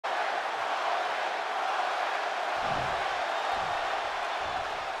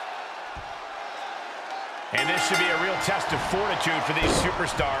And this should be a real test of fortitude for these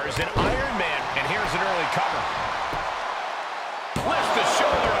superstars. An Iron Man, and here's an early cover. Lifts the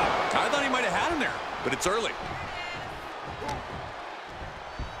shoulder up. I thought he might have had him there, but it's early.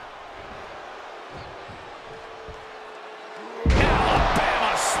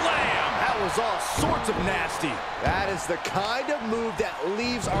 Alabama slam. That was all sorts of nasty. That is the kind of move that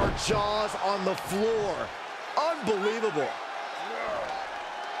leaves our jaws on the floor. Unbelievable.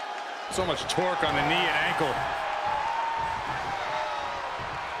 So much torque on the knee and ankle.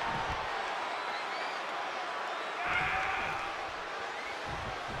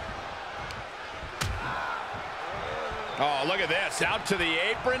 Oh, look at this. Out to the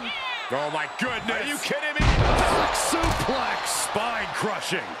apron. Oh, my goodness. Are you kidding me? Suplex. Spine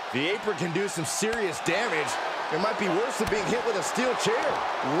crushing. The apron can do some serious damage. It might be worse than being hit with a steel chair.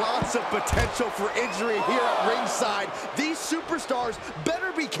 Lots of potential for injury here at ringside. These superstars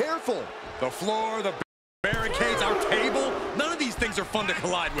better be careful. The floor, the barricades, our table. None of these things are fun to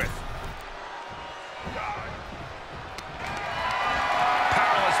collide with.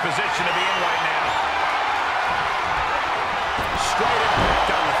 Powerless position to be in right now. Straight impact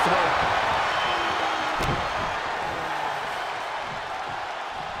down the throat.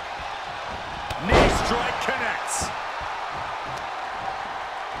 Knee strike connects.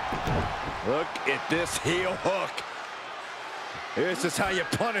 Look at this heel hook. This is how you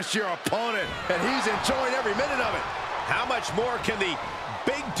punish your opponent, and he's enjoying every minute of it. How much more can the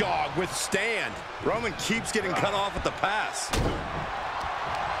big dog withstand? Roman keeps getting cut off at the pass.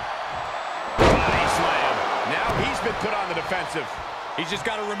 Body slam. Now he's been put on the defensive. He's just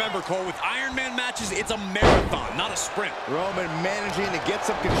got to remember, Cole, with Iron Man matches, it's a marathon, not a sprint. Roman managing to get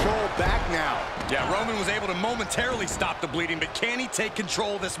some control back now. Yeah, Roman was able to momentarily stop the bleeding, but can he take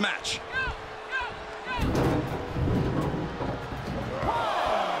control of this match?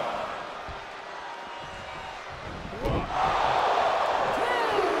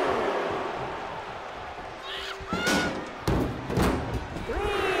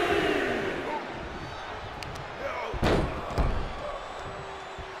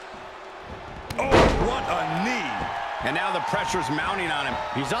 And now the pressure's mounting on him.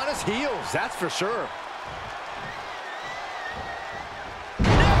 He's on his heels, that's for sure.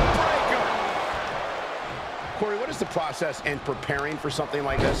 Corey, what is the process in preparing for something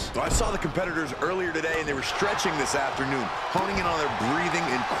like this? I saw the competitors earlier today, and they were stretching this afternoon, honing in on their breathing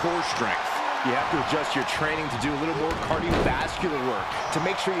and core strength. You have to adjust your training to do a little more cardiovascular work to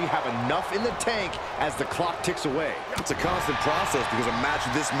make sure you have enough in the tank as the clock ticks away. It's a constant process because a match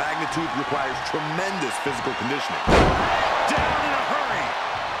of this magnitude requires tremendous physical conditioning. Down in a hurry.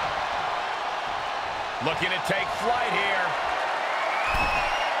 Looking to take flight here.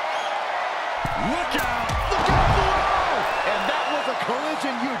 Look out! Look out below! And that was a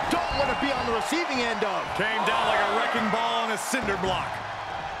collision you don't want to be on the receiving end of. Came down like a wrecking ball on a cinder block.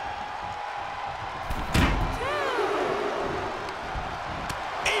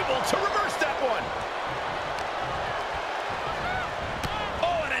 To reverse that one.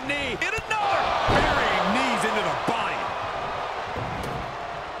 Oh, and a knee. And another. Burying knees into the body.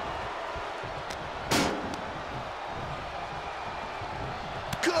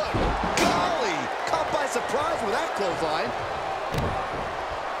 Good golly. Caught by surprise with that clothesline.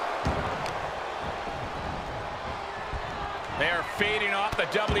 They're feeding off the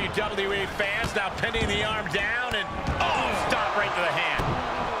WWE fans. Now pinning the arm down and, oh, stop right to the hand.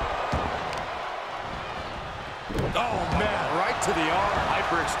 Oh, man, right to the arm.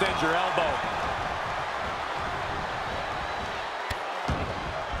 Hyperextend your elbow.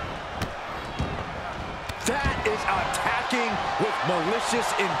 That is attacking with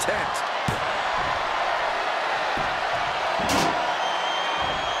malicious intent.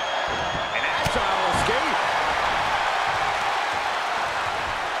 An agile escape.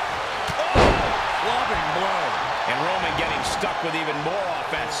 Oh, flopping blow. And Roman getting stuck with even more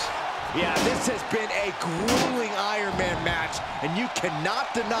offense. Yeah, this has been a grueling Iron Man match, and you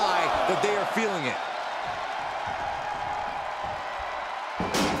cannot deny that they are feeling it.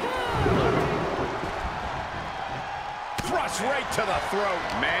 Thrust right to the throat.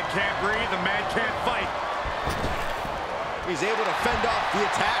 Man can't breathe, the man can't fight. He's able to fend off the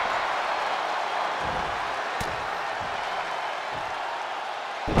attack.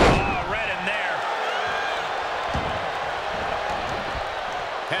 Oh, right in there.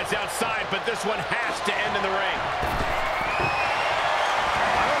 Heads outside, but this one has to end in the ring.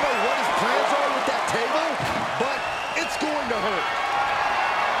 I don't know what his plans are with that table, but it's going to hurt.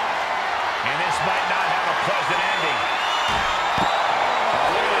 And this might not have a pleasant ending. Oh,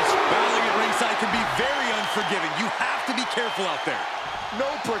 look at this. Battling at ringside can be very unforgiving. You have to be careful out there. No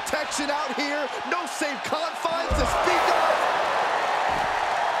protection out here. No safe confines to speak of.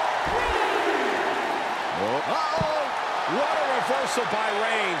 Uh-oh. What a reversal by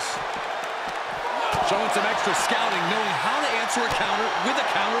Reigns. Showing some extra scouting, knowing how to answer a counter with a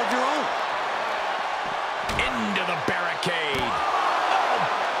counter of your own. Into the barricade.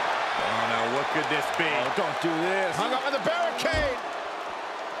 Oh, now what could this be? Oh, don't do this. Hung up in the barricade.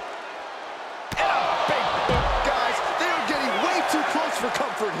 And a big boot, guys. They are getting way too close for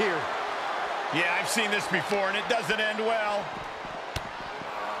comfort here. Yeah, I've seen this before, and it doesn't end well.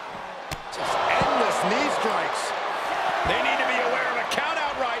 Just endless knee strikes. They need to be aware of a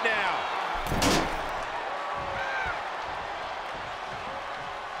countout right now.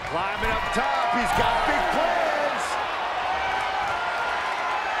 Climbing up top. He's got big plans.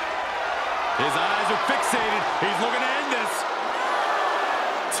 His eyes are fixated. He's looking to end this.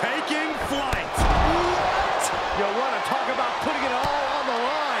 Taking flight. What? You want to talk about putting it all on the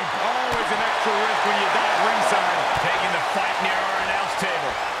line. Always an extra risk when you dive ringside. Taking the fight near our announce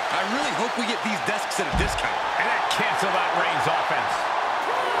table. I really hope we get these desks at a discount. And that canceled out Reigns' offense.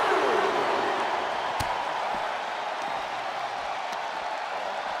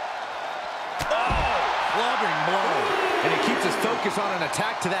 Clubbing blow. And he keeps his focus on an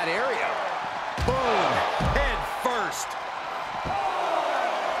attack to that area. Boom. Head first.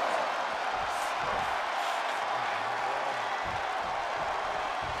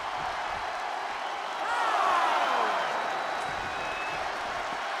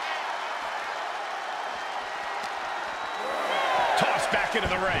 Tossed back into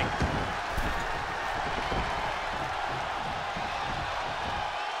the ring.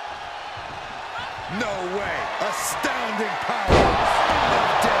 No way. Astounding power.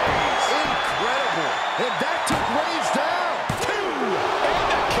 Days. Incredible. And that took Reigns down. And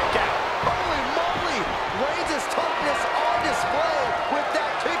a kick out. Holy moly. Reigns' toughness on display with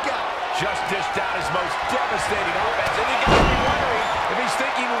that kick out. Just dished out his most devastating offense. And you got to be wondering if he's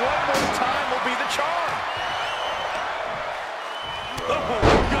thinking one more time will be the charm. Oh,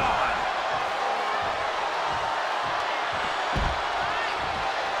 God.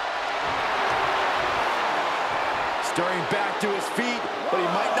 Stirring back to his feet, but he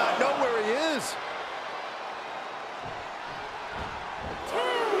might not know where he is.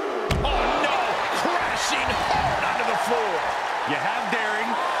 Oh, no. Crashing hard onto the floor. You have daring,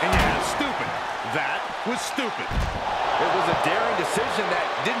 and you have stupid. That was stupid. It was a daring decision that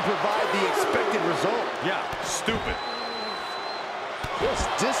didn't provide the expected result. Yeah, stupid. Just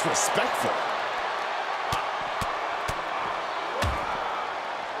disrespectful.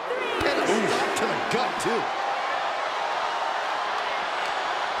 And a stop to the gut, too.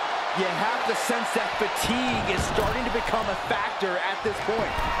 You have to sense that fatigue is starting to become a factor at this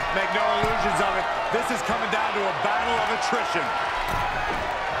point. Make no illusions of it. This is coming down to a battle of attrition.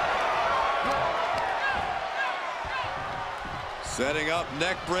 Setting up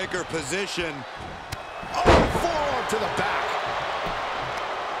neck breaker position. Oh, forearm to the back.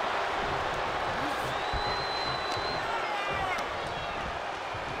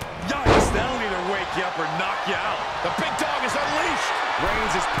 Yikes, that'll either wake you up or knock you out. The big dog is unleashed.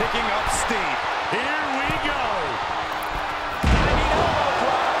 Reigns is picking up steam. Here we go.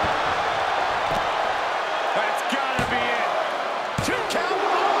 That's gotta be it. 2 count.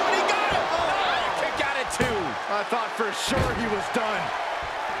 Oh, and he got it. Oh, kick out at 2. I thought for sure he was done.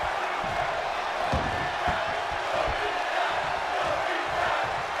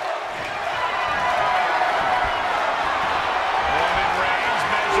 Roman Reigns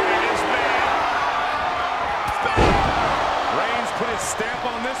measuring his man. Reigns put his stamp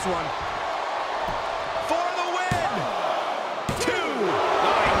on this one. For the win. 2.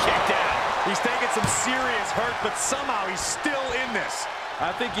 Oh, he kicked out. He's taking some serious hurt, but somehow he's still in this.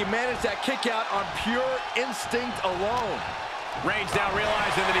 I think he managed that kick out on pure instinct alone. Reigns now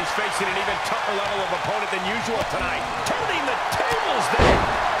realizing that he's facing an even tougher level of opponent than usual tonight. Turning the tables there.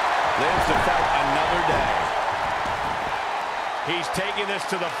 Lives to fight another day. He's taking this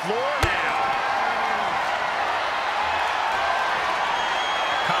to the floor now.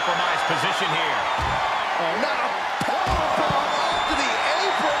 Compromised position here. Oh, now a powerbomb onto the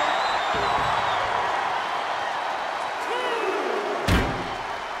apron.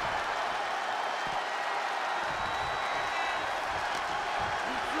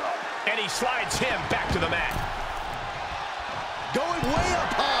 And he slides him back to the mat. Going way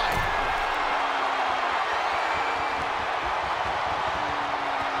up high.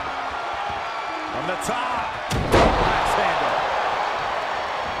 From the top. Axe handle.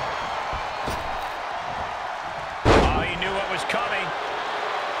 Oh, he knew what was coming.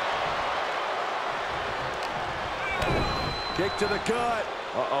 Kick to the gut.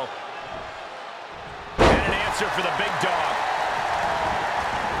 Uh-oh. And an answer for the big dog.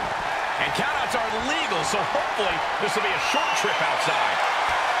 And countouts are legal, so hopefully this will be a short trip outside.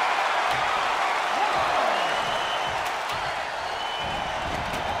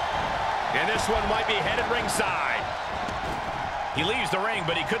 And this one might be headed ringside. He leaves the ring,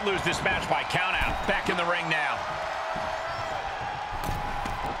 but he could lose this match by countout. Back in the ring now.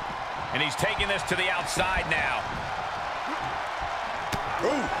 And he's taking this to the outside now.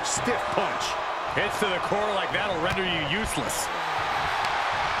 Ooh, stiff punch. Hits to the core like that'll render you useless.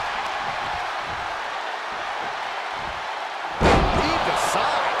 Either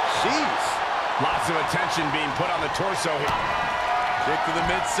side. Jeez. Lots of attention being put on the torso here. Kick to the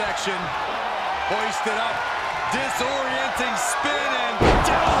midsection. Hoisted up. Disorienting spin, and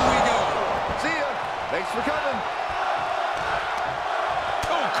down we go. See ya. Thanks for coming.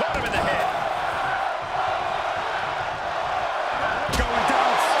 Oh, caught him in the head. Going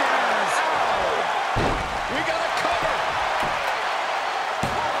downstairs. We got a cover.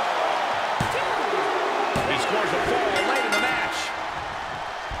 He scores a fall late in the match.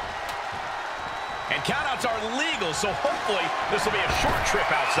 And countouts are legal, so hopefully this will be a short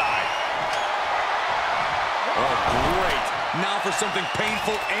trip outside. Oh, great. Now for something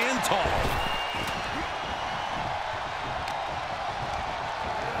painful and tall.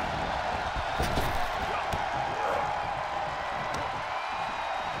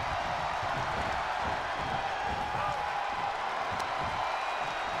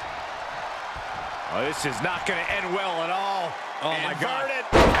 Oh, this is not going to end well at all. Oh, my God. Inverted.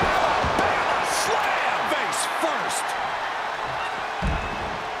 Alabama slam. Face first.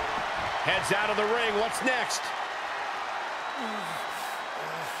 Heads out of the ring. What's next?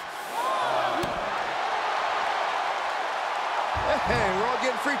 Hey, we're all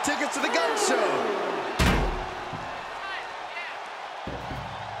getting free tickets to the gun show.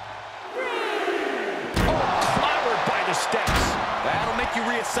 Clobbered by the steps. That'll make you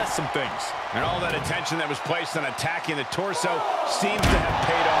reassess some things. And all that attention that was placed on attacking the torso seems to have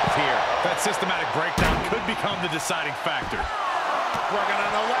paid off here. That systematic breakdown could become the deciding factor. Working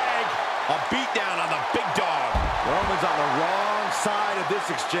on the leg. A beatdown on the big dog. Roman's on the wrong side of this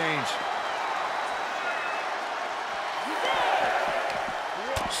exchange.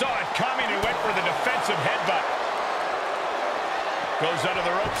 Saw it coming and went for the defensive headbutt. Goes under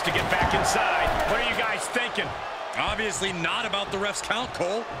the ropes to get back inside. What are you guys thinking? Obviously not about the ref's count,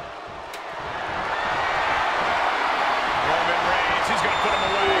 Cole. Roman Reigns, he's going to put him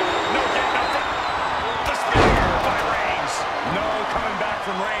away. No, get nothing. The spear by Reigns. No coming back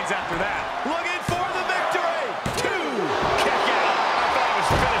from Reigns after that. Looking for the victory. 2. Kick out. I thought it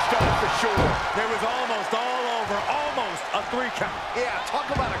was finished off for sure. It was almost all over. Almost a 3 count. Yeah, talk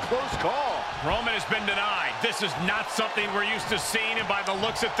about a close call. Roman has been denied. This is not something we're used to seeing, and by the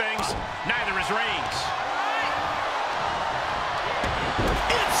looks of things, neither is Reigns.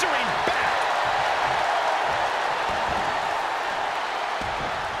 Answering back.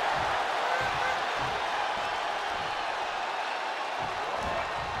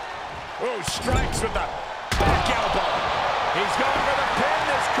 Oh, strikes with the back elbow. He's going for the pin.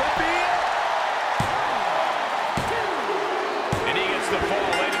 This could be it. And he gets the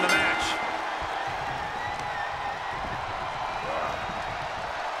fall late in the match.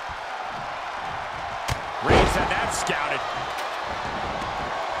 Reigns had that scouted.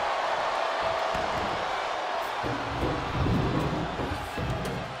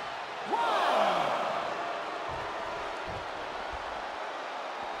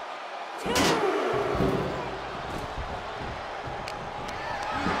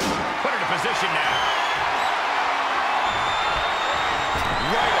 Put into position now.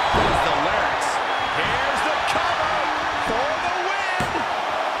 Right across the larynx. Here's the cover for the win.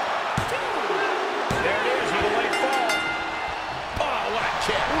 There it is with a late fall. Oh, what a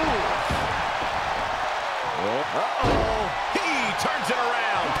kick. Uh-oh. He turns it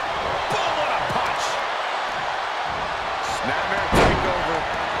around. Boom, what a punch. Snapmare takeover.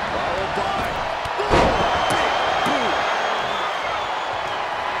 Followed by big boom.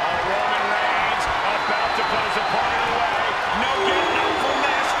 Roman Reigns about to put his opponent away. No getting up from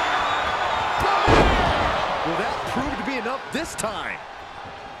this. Will that prove to be enough this time?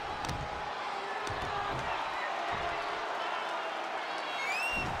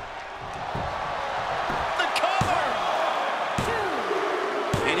 The cover.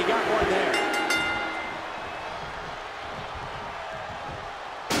 And he got one there.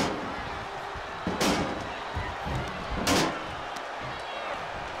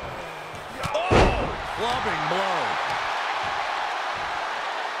 Clubbing blow.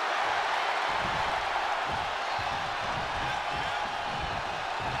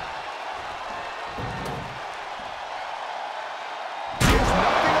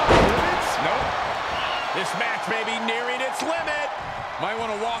 may be nearing its limit. Might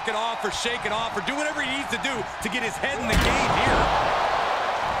want to walk it off or shake it off or do whatever he needs to do to get his head in the game here.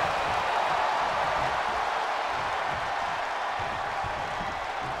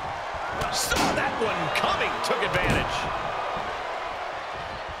 Saw that one coming, took advantage.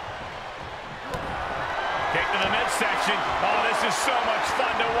 Kick to the midsection. Oh, this is so much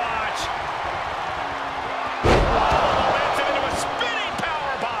fun to watch. Oh, momentum into a spinning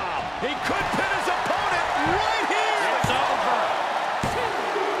powerbomb. He could pin his opponent right here. It's over.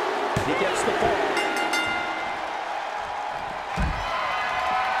 He gets the fall.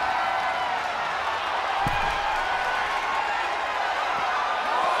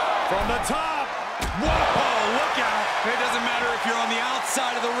 From the top. Whoa, look out. It doesn't matter if you're on the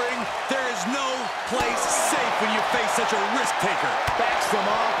outside of the ring. There is no place safe when you face such a risk taker. Backs them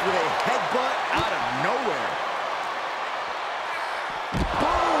off with a headbutt out of nowhere.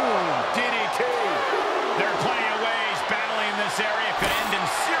 Boom! DDT. There are plenty of ways battling in this area could end in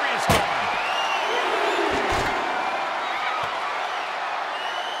serious harm.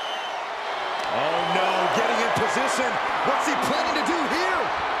 Oh no, getting in position. What's he planning to do here?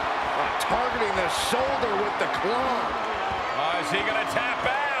 Targeting the shoulder with the claw. Oh, is he going to tap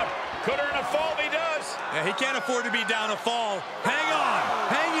out? Could earn a fall if he does. Yeah, he can't afford to be down a fall. Hang on.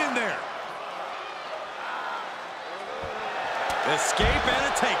 Hang in there. Escape and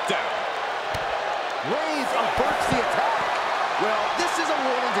a takedown. Reigns averts the attack. Well, this is a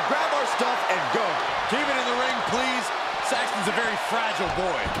warning to grab our stuff and go. Keep it in the ring, please. Saxton's a very fragile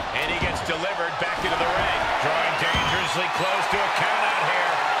boy. And he gets delivered back into the ring. Drawing dangerously close to a count out here.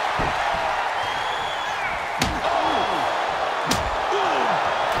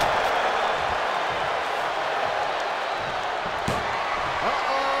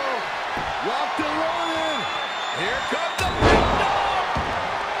 Locked and rolling. Here comes the big dog.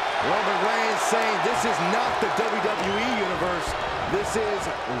 Roman Reigns saying this is not the WWE Universe. This is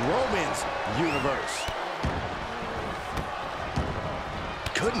Roman's universe.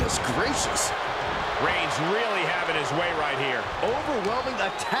 Goodness gracious. Reigns really having his way right here. Overwhelming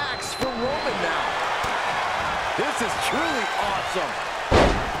attacks for Roman now. This is truly awesome.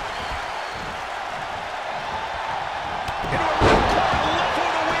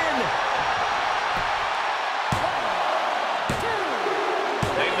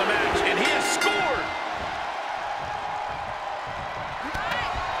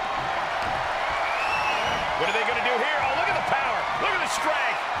 What are they going to do here? Oh, look at the power. Look at the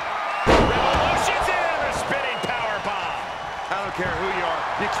strength. Revolution's in a spinning power bomb. I don't care who you are.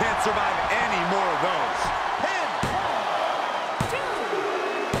 You can't survive any more of those. Pin.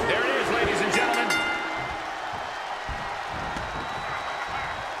 There it is, ladies and gentlemen.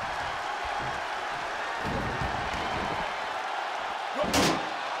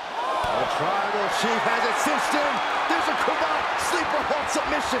 The Tribal Chief has it cinched in. There's a Cravat sleeper hold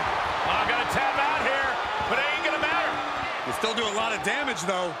submission. I'm going to tap out here. But it ain't gonna matter. You still do a lot of damage,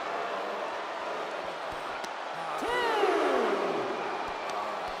 though.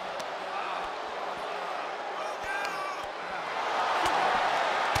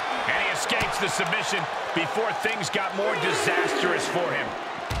 And he escapes the submission before things got more disastrous for him.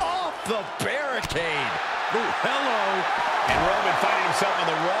 Off the barricade. Oh, hello. And Roman finding himself on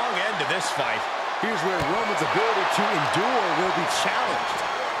the wrong end of this fight. Here's where Roman's ability to endure will be challenged.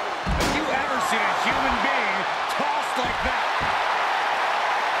 Have you ever seen a human being tossed like that?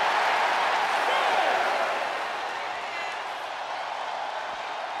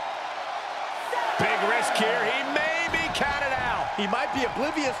 Big risk here. He may be counted out. He might be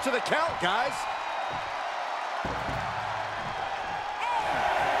oblivious to the count, guys.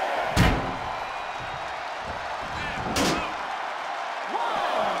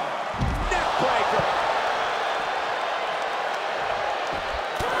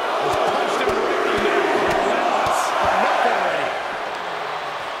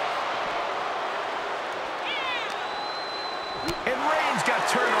 And Reigns got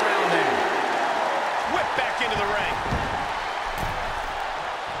turned around there. Whipped back into the ring.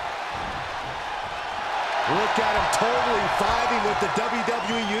 Look at him totally vibing with the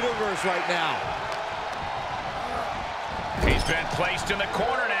WWE Universe right now. He's been placed in the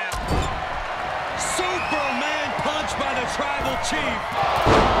corner now. Superman punch by the Tribal Chief.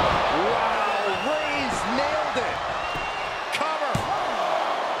 Wow, Reigns nailed it. Cover.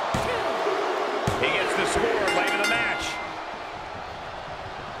 He gets the score late in the match.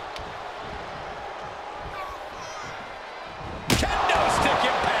 Kendo stick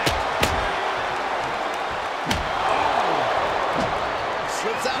impact.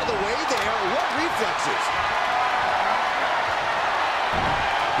 Slips out of the way there. What reflexes?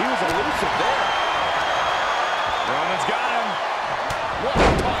 He was elusive there. Roman's got him. What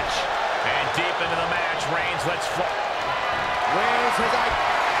a punch. And deep into the match, Reigns lets fall. Reigns has got...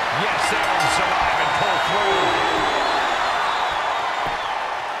 Yes, able to survive and pull through.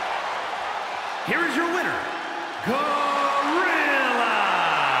 Here is your winner, Gorilla.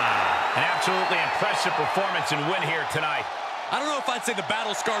 An absolutely impressive performance and win here tonight. I don't know if I'd say the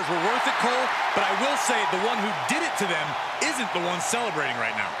battle scars were worth it, Cole, but I will say the one who did it to them isn't the one celebrating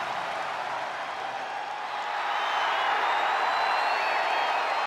right now.